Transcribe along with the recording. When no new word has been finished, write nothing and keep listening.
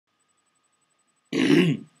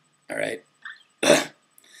All right.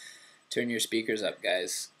 Turn your speakers up,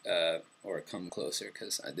 guys, or come closer,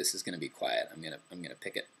 because this is going to be quiet. I'm gonna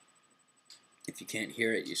pick it. If you can't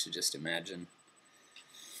hear it, you should just imagine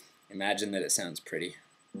that it sounds pretty.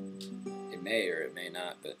 It may or it may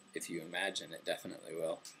not, but if you imagine, it definitely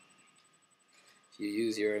will. If you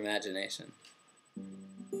use your imagination.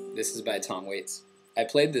 This is by Tom Waits. I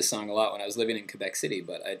played this song a lot when I was living in Quebec City,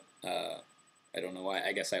 but I don't know why.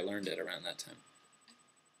 I guess I learned it around that time.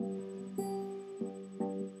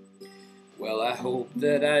 Well, I hope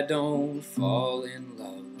that I don't fall in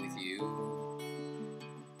love with you,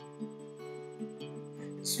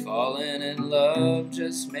 'cause falling in love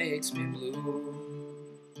just makes me blue.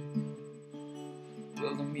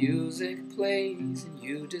 Well, the music plays and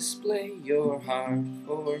you display your heart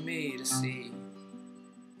for me to see.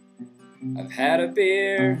 I've had a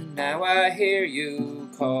beer, now I hear you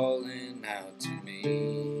calling out to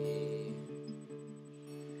me.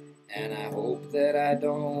 And I hope that I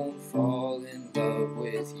don't fall in love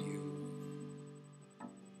with you.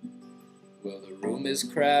 Well, the room is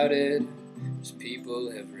crowded, there's people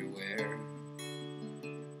everywhere,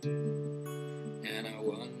 and I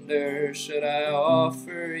wonder, should I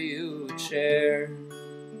offer you a chair?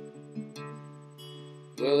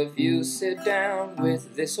 Well, if you sit down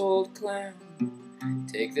with this old clown,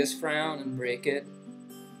 take this frown and break it.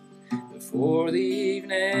 Before the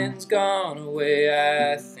evening's gone away,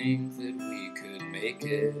 I think that we could make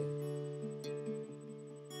it.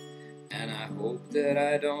 And I hope that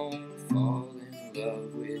I don't fall in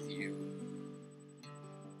love with you.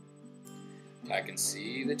 I can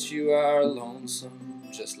see that you are lonesome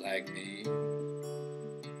just like me.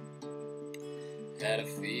 Had a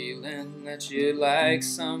feeling that you'd like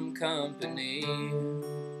some company.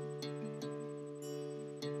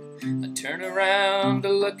 I turn around to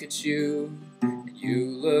look at you, and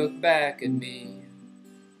you look back at me.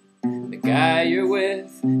 The guy you're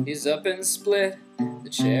with, he's up and split, the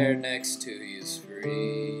chair next to you's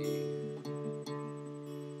free.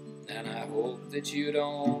 And I hope that you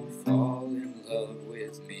don't fall in love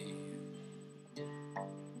with me.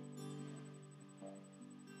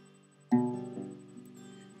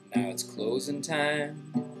 Now it's closing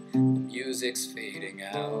time, the music's fading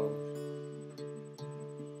out.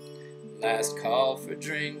 Last call for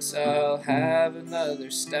drinks, I'll have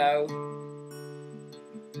another stout.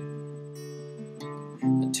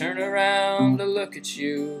 I turn around to look at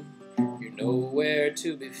you, you're nowhere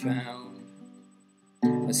to be found.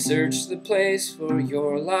 I search the place for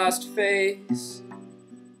your lost face.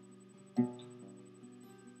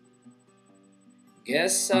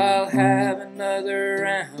 Guess I'll have another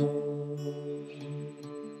round.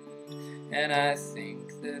 And I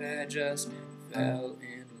think that I just fell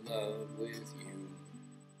in love with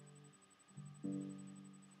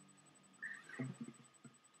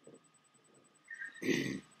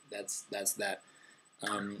you. That's that.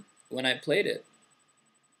 When I played it,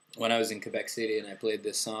 when I was in Quebec City and I played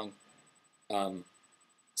this song,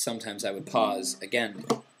 sometimes I would pause again.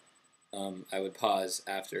 I would pause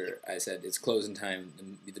after I said it's closing time,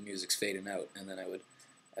 the music's fading out, and then I would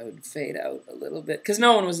fade out a little bit because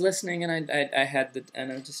no one was listening, and I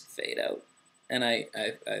would just fade out, and I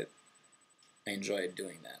enjoyed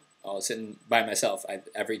doing that. I was sitting by myself.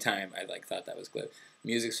 Every time I thought that was good.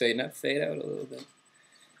 Music's fading up, fade out a little bit.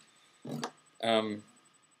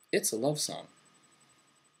 It's a love song,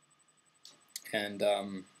 and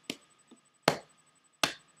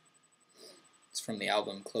it's from the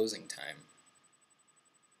album Closing Time.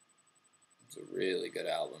 It's a really good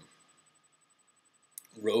album.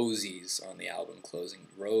 Rosie's on the album Closing.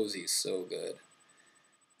 Rosie's so good.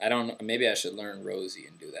 I don't know, maybe I should learn Rosie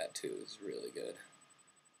and do that too. It's really good.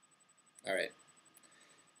 All right.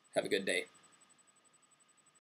 Have a good day.